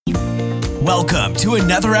Welcome to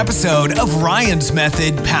another episode of Ryan's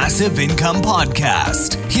Method Passive Income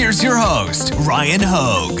Podcast. Here's your host, Ryan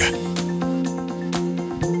Hogue.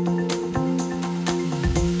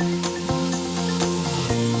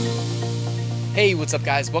 Hey, what's up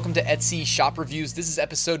guys? Welcome to Etsy Shop Reviews. This is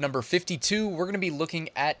episode number 52. We're going to be looking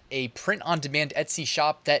at a print-on-demand Etsy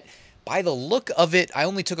shop that, by the look of it, I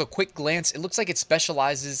only took a quick glance. It looks like it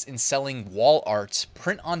specializes in selling wall art,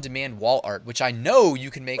 print-on-demand wall art, which I know you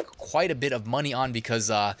can make quite a bit of money on because,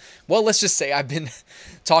 well, let's just say I've been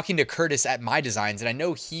talking to Curtis at My Designs, and I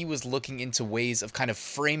know he was looking into ways of kind of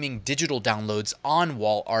framing digital downloads on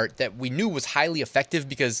wall art that we knew was highly effective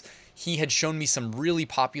because he had shown me some really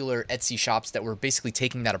popular Etsy shops that were basically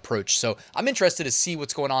taking that approach. So I'm interested to see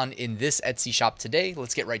what's going on in this Etsy shop today.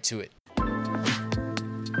 Let's get right to it.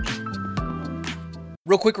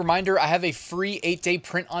 Real quick reminder, I have a free 8-day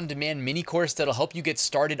print-on-demand mini course that'll help you get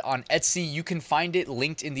started on Etsy. You can find it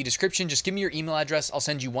linked in the description. Just give me your email address. I'll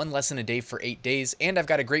send you one lesson a day for 8 days. And I've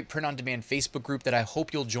got a great print-on-demand Facebook group that I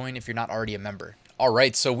hope you'll join if you're not already a member. All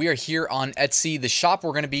right, so we are here on Etsy. The shop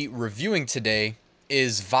we're going to be reviewing today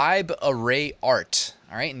is Vibe Array Art.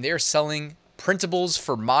 All right, and they're selling printables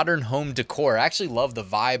for modern home decor. I actually love the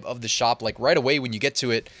vibe of the shop. Like right away when you get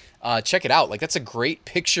to it, check it out. Like that's a great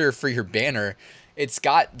picture for your banner. It's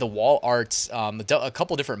got the wall arts, a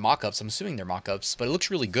couple different mock-ups. I'm assuming they're mock-ups, but it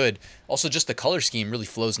looks really good. Also, just the color scheme really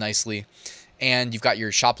flows nicely. And you've got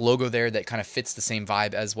your shop logo there that kind of fits the same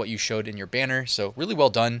vibe as what you showed in your banner. So really well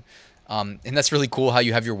done. And that's really cool how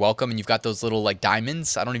you have your welcome and you've got those little like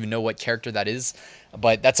diamonds. I don't even know what character that is,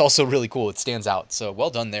 but that's also really cool. It stands out. So well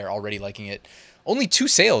done there. Already liking it. Only 2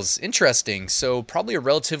 sales. Interesting. So probably a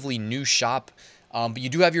relatively new shop, but you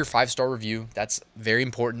do have your 5-star review. That's very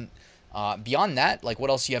important. Beyond that, like what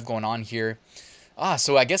else you have going on here?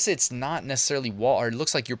 So I guess it's not necessarily wall art. It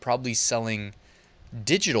looks like you're probably selling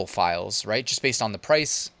digital files, right? Just based on the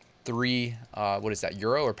price. What is that?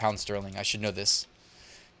 Euro or pound sterling? I should know this.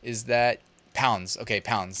 Is that pounds? Okay,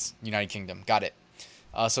 pounds, United Kingdom. Got it.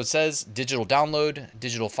 So it says digital download,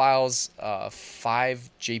 digital files, 5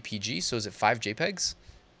 JPG. So is it 5 JPEGs?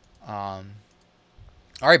 All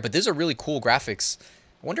right, but these are really cool graphics.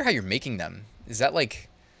 I wonder how you're making them. Is that like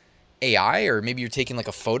AI, or maybe you're taking like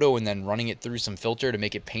a photo and then running it through some filter to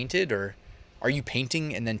make it painted, or are you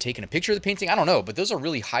painting and then taking a picture of the painting? I don't know, but those are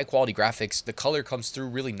really high quality graphics. The color comes through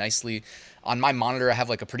really nicely. On my monitor, I have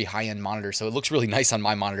like a pretty high end monitor, so it looks really nice on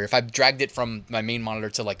my monitor. If I dragged it from my main monitor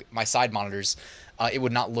to like my side monitors, it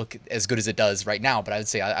would not look as good as it does right now, but I would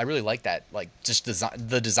say I really like that, like just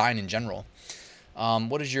the design in general.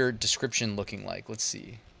 What is your description looking like? Let's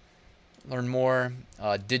see. Learn more,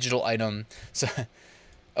 digital item. So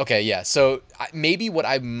okay, yeah. So maybe what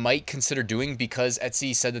I might consider doing, because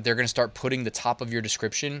Etsy said that they're going to start putting the top of your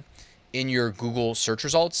description in your Google search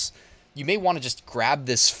results, you may want to just grab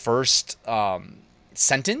this first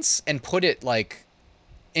sentence and put it like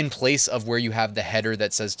in place of where you have the header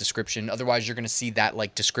that says description. Otherwise, you're going to see that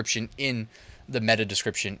like description in the meta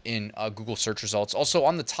description in Google search results. Also,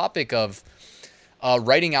 on the topic of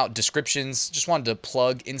writing out descriptions, just wanted to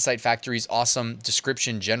plug Insight Factory's awesome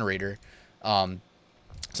description generator.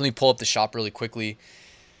 So let me pull up the shop really quickly.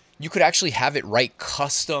 You could actually have it write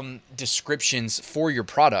custom descriptions for your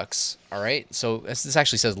products. All right. So this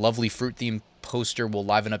actually says lovely fruit themed poster will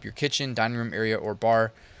liven up your kitchen, dining room area, or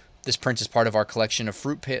bar. This print is part of our collection of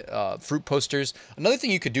fruit posters. Another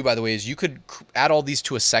thing you could do, by the way, is you could add all these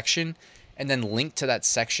to a section and then link to that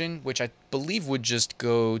section, which I believe would just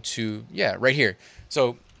go to, right here.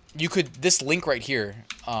 So you could, this link right here,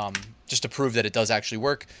 just to prove that it does actually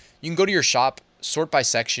work, you can go to your shop, sort by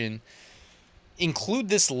section, include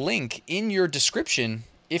this link in your description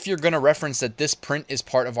if you're going to reference that this print is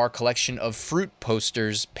part of our collection of fruit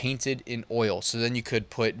posters painted in oil. So then you could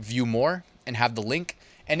put view more and have the link,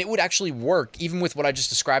 and it would actually work even with what I just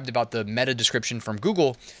described about the meta description from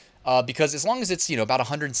Google, because as long as it's about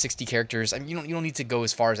 160 characters, I mean, you don't need to go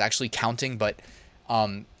as far as actually counting, but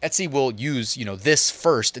Etsy will use this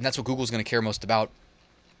first, and that's what Google's going to care most about.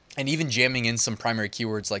 And even jamming in some primary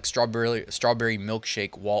keywords like strawberry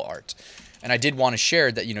milkshake wall art. And I did want to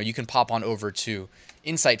share that, you can pop on over to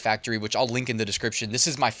Insight Factory, which I'll link in the description. This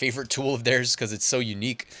is my favorite tool of theirs because it's so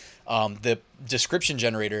unique. The description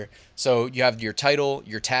generator. So you have your title,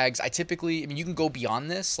 your tags. You can go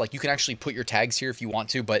beyond this. Like you can actually put your tags here if you want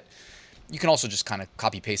to, but you can also just kind of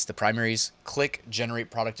copy paste the primaries, click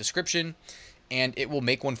generate product description, and it will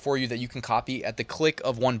make one for you that you can copy at the click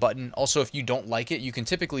of one button. Also, if you don't like it, you can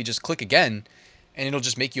typically just click again and it'll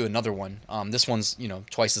just make you another one. This one's,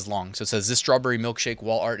 twice as long. So it says, this strawberry milkshake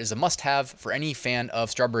wall art is a must-have for any fan of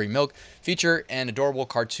strawberry milk. Feature an adorable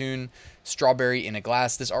cartoon strawberry in a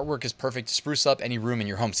glass. This artwork is perfect to spruce up any room in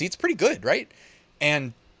your home. See, it's pretty good, right?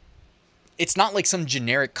 And it's not like some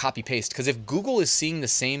generic copy-paste, because if Google is seeing the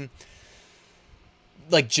same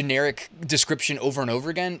like generic description over and over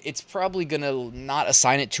again, it's probably going to not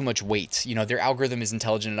assign it too much weight. Their algorithm is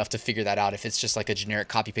intelligent enough to figure that out if it's just like a generic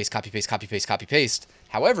copy paste, copy paste, copy paste, copy paste.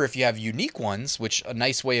 However, if you have unique ones, which a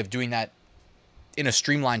nice way of doing that in a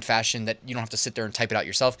streamlined fashion that you don't have to sit there and type it out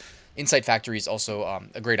yourself, Insight Factory is also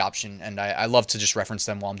a great option, and I love to just reference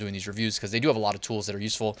them while I'm doing these reviews because they do have a lot of tools that are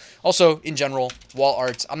useful. Also, in general, wall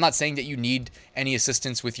art, I'm not saying that you need any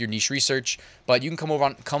assistance with your niche research, but you can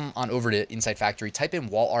come on over to Insight Factory, type in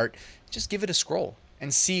wall art, just give it a scroll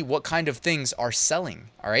and see what kind of things are selling,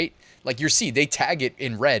 all right? Like they tag it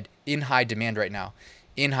in red, in high demand right now.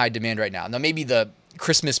 Now, maybe the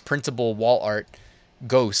Christmas printable wall art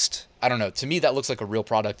Ghost, I don't know. To me, that looks like a real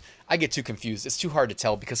product. I get too confused. It's too hard to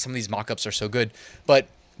tell because some of these mock-ups are so good. But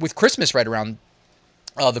with Christmas right around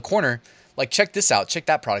the corner, like check this out. Check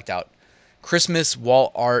that product out. Christmas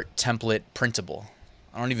wall art template printable.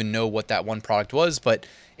 I don't even know what that one product was, but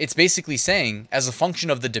it's basically saying, as a function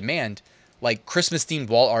of the demand, like Christmas-themed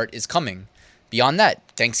wall art is coming. Beyond that,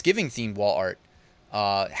 Thanksgiving-themed wall art.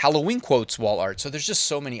 Halloween quotes wall art. So there's just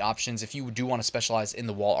so many options if you do want to specialize in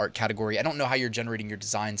the wall art category. I don't know how you're generating your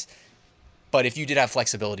designs, but if you did have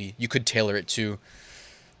flexibility, you could tailor it to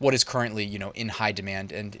what is currently, in high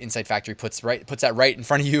demand, and Insight Factory puts that right in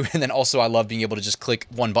front of you. And then also I love being able to just click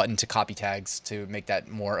one button to copy tags to make that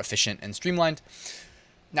more efficient and streamlined.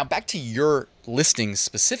 Now back to your listings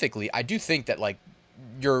specifically, I do think that like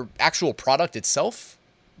your actual product itself,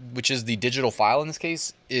 which is the digital file in this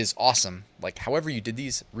case, is awesome. Like however you did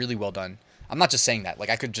these, really well done. I'm not just saying that. Like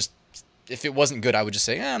I could just, if it wasn't good, I would just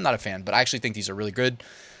say, I'm not a fan, but I actually think these are really good.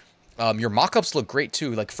 Your mockups look great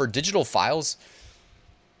too. Like for digital files,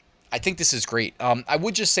 I think this is great. I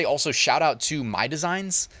would just say also shout out to My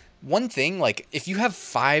Designs. One thing, like if you have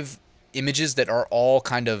 5 images that are all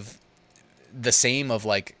kind of the same of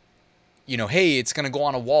like, hey, it's going to go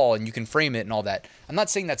on a wall and you can frame it and all that. I'm not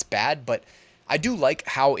saying that's bad, but I do like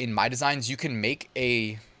how in My Designs you can make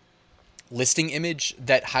a listing image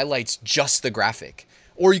that highlights just the graphic,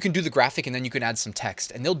 or you can do the graphic and then you can add some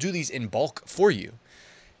text, and they'll do these in bulk for you.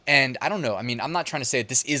 And I don't know, I mean, I'm not trying to say that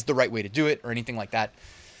this is the right way to do it or anything like that,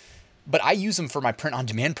 but I use them for my print on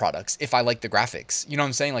demand products if I like the graphics. You know what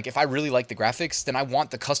I'm saying? Like if I really like the graphics, then I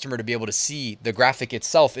want the customer to be able to see the graphic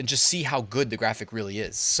itself and just see how good the graphic really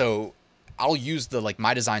is. So I'll use the like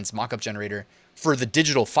My Designs mockup generator for the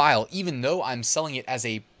digital file, even though I'm selling it as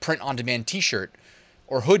a print on demand t-shirt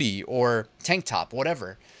or hoodie or tank top,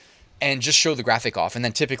 whatever, and just show the graphic off, and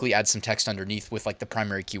then typically add some text underneath with like the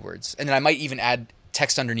primary keywords. And then I might even add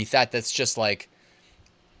text underneath that's just like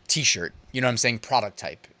t-shirt, you know what I'm saying? Product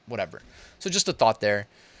type, whatever. So just a thought there.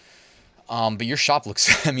 But your shop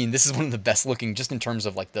looks, I mean, this is one of the best looking just in terms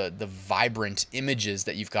of like the vibrant images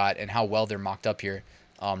that you've got and how well they're mocked up here.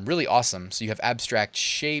 Really awesome. So you have abstract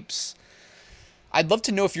shapes. I'd love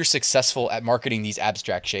to know if you're successful at marketing these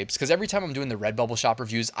abstract shapes, because every time I'm doing the Redbubble shop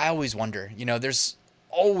reviews, I always wonder, there's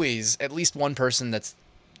always at least one person that's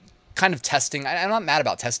kind of testing. I'm not mad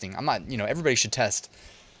about testing. I'm not, everybody should test.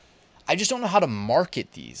 I just don't know how to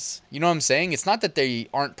market these. You know what I'm saying? It's not that they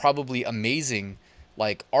aren't probably amazing,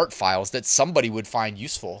 like art files that somebody would find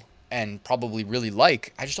useful and probably really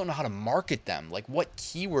like. I just don't know how to market them. Like what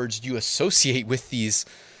keywords do you associate with these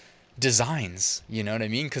designs? You know what I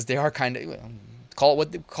mean? Because they are kind of, call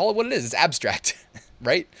it what it is. It's abstract,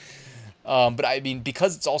 right? But I mean,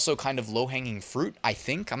 because it's also kind of low-hanging fruit, I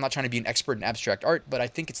think. I'm not trying to be an expert in abstract art, but I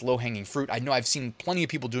think it's low-hanging fruit. I know I've seen plenty of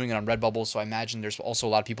people doing it on Redbubble, so I imagine there's also a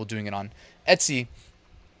lot of people doing it on Etsy.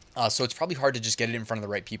 So it's probably hard to just get it in front of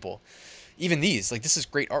the right people. Even these, like this is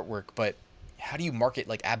great artwork, but how do you market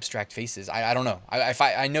like abstract faces? I don't know.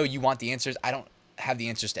 I know you want the answers. I don't have the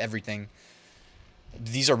answers to everything.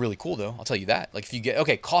 These are really cool though. I'll tell you that. Like if you get,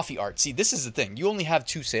 okay, coffee art. See, this is the thing. You only have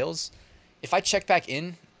 2 sales. If I check back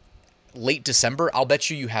in late December, I'll bet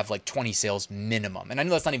you have like 20 sales minimum. And I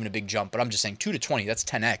know that's not even a big jump, but I'm just saying 2 to 20, that's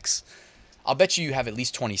 10x. I'll bet you have at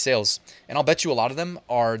least 20 sales. And I'll bet you a lot of them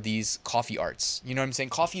are these coffee arts. You know what I'm saying?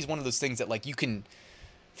 Coffee is one of those things that like you can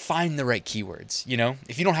find the right keywords,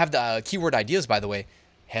 If you don't have the keyword ideas, by the way,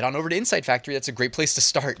 head on over to Insight Factory. That's a great place to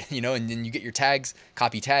start, and then you get your tags,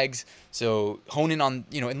 copy tags. So hone in on,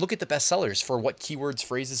 and look at the best sellers for what keywords,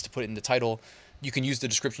 phrases to put in the title. You can use the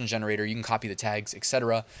description generator. You can copy the tags,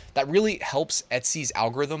 etc. That really helps Etsy's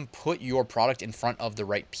algorithm put your product in front of the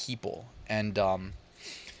right people. And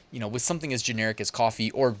with something as generic as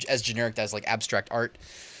coffee or as generic as like abstract art,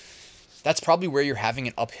 that's probably where you're having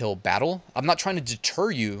an uphill battle. I'm not trying to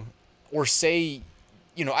deter you or say,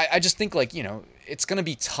 I just think like, it's going to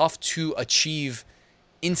be tough to achieve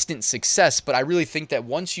instant success. But I really think that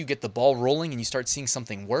once you get the ball rolling and you start seeing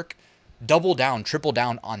something work, double down, triple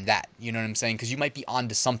down on that. You know what I'm saying? Because you might be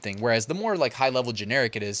onto something. Whereas the more like high level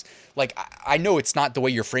generic it is, like I know it's not the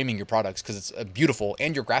way you're framing your products because it's beautiful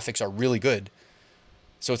and your graphics are really good.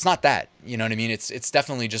 So it's not that, you know what I mean? It's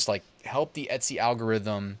definitely just like help the Etsy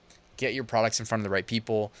algorithm get your products in front of the right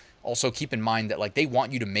people. Also keep in mind that like they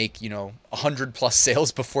want you to make, 100+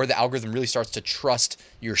 sales before the algorithm really starts to trust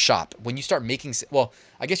your shop. When you start making, well,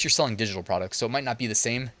 I guess you're selling digital products, so it might not be the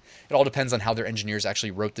same. It all depends on how their engineers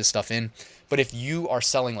actually wrote this stuff in. But if you are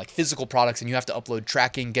selling like physical products and you have to upload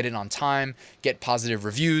tracking, get it on time, get positive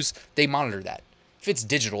reviews, they monitor that. If it's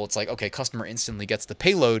digital, it's like, okay, customer instantly gets the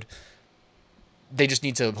payload. They just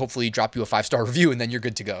need to hopefully drop you a 5-star review and then you're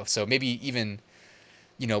good to go. So maybe even,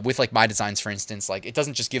 with like My Designs, for instance, like it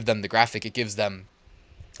doesn't just give them the graphic, it gives them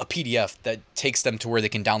a PDF that takes them to where they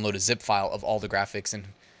can download a zip file of all the graphics. And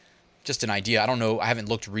just an idea, I don't know, I haven't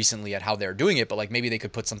looked recently at how they're doing it, but like maybe they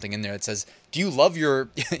could put something in there that says, do you love your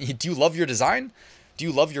design? Do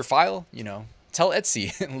you love your file? Tell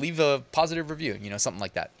Etsy and leave a positive review, something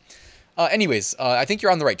like that. Anyways, I think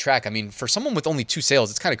you're on the right track. I mean, for someone with only 2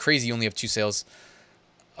 sales, it's kind of crazy you only have 2 sales.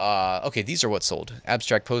 Okay, these are what sold.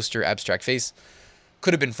 Abstract poster, abstract face.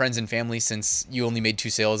 Could have been friends and family since you only made 2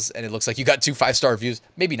 sales and it looks like you got 2 5-star reviews.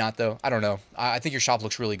 Maybe not, though. I don't know. I think your shop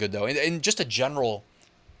looks really good, though. And just a general,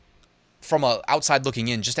 from a outside looking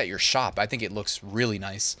in, just at your shop, I think it looks really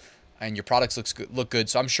nice. And your products look good.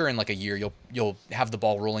 So I'm sure in like a year, you'll have the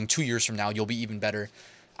ball rolling. 2 years from now, you'll be even better.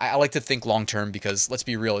 I like to think long term because let's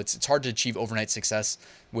be real, it's hard to achieve overnight success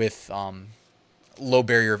with low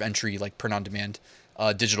barrier of entry like print on demand,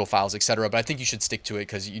 digital files, etc. But I think you should stick to it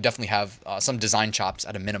because you definitely have some design chops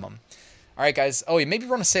at a minimum. All right, guys. Oh, yeah, maybe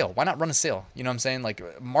run a sale. Why not run a sale? You know what I'm saying?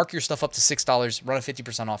 Like mark your stuff up to $6, run a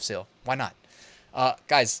 50% off sale. Why not?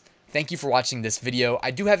 Guys, thank you for watching this video. I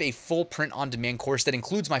do have a full print on demand course that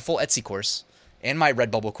includes my full Etsy course and my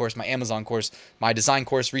Redbubble course, my Amazon course, my design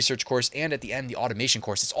course, research course, and at the end, the automation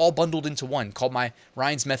course. It's all bundled into one called my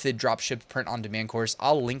Ryan's Method Dropship Print on Demand course.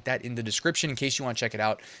 I'll link that in the description in case you want to check it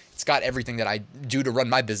out. It's got everything that I do to run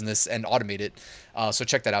my business and automate it. So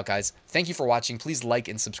check that out, guys. Thank you for watching. Please like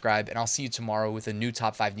and subscribe, and I'll see you tomorrow with a new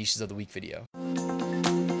top 5 niches of the week video.